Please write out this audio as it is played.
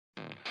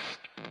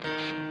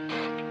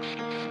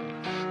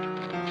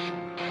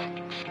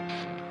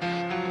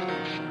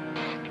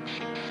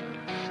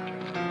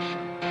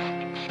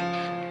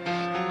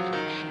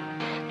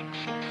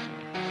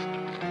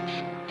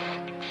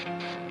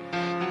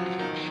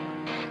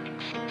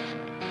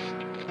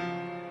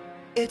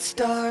It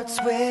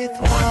starts with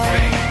one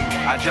thing.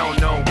 I don't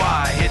know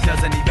why. It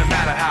doesn't even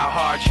matter how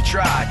hard you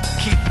try.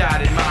 Keep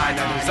that in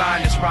mind. I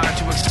designed this rhyme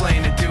to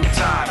explain in due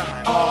time.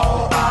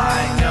 All I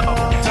know,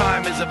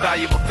 time is a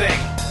valuable thing.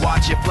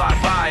 Watch it fly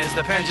by as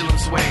the pendulum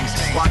swings.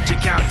 Watch it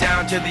count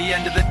down to the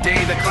end of the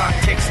day. The clock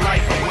takes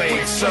life away.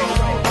 It's so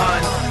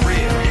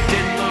unreal.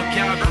 Didn't look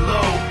out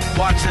below.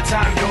 Watch the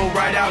time go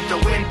right out the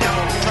window.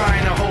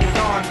 Trying to hold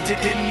on to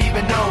didn't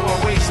even know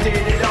or waste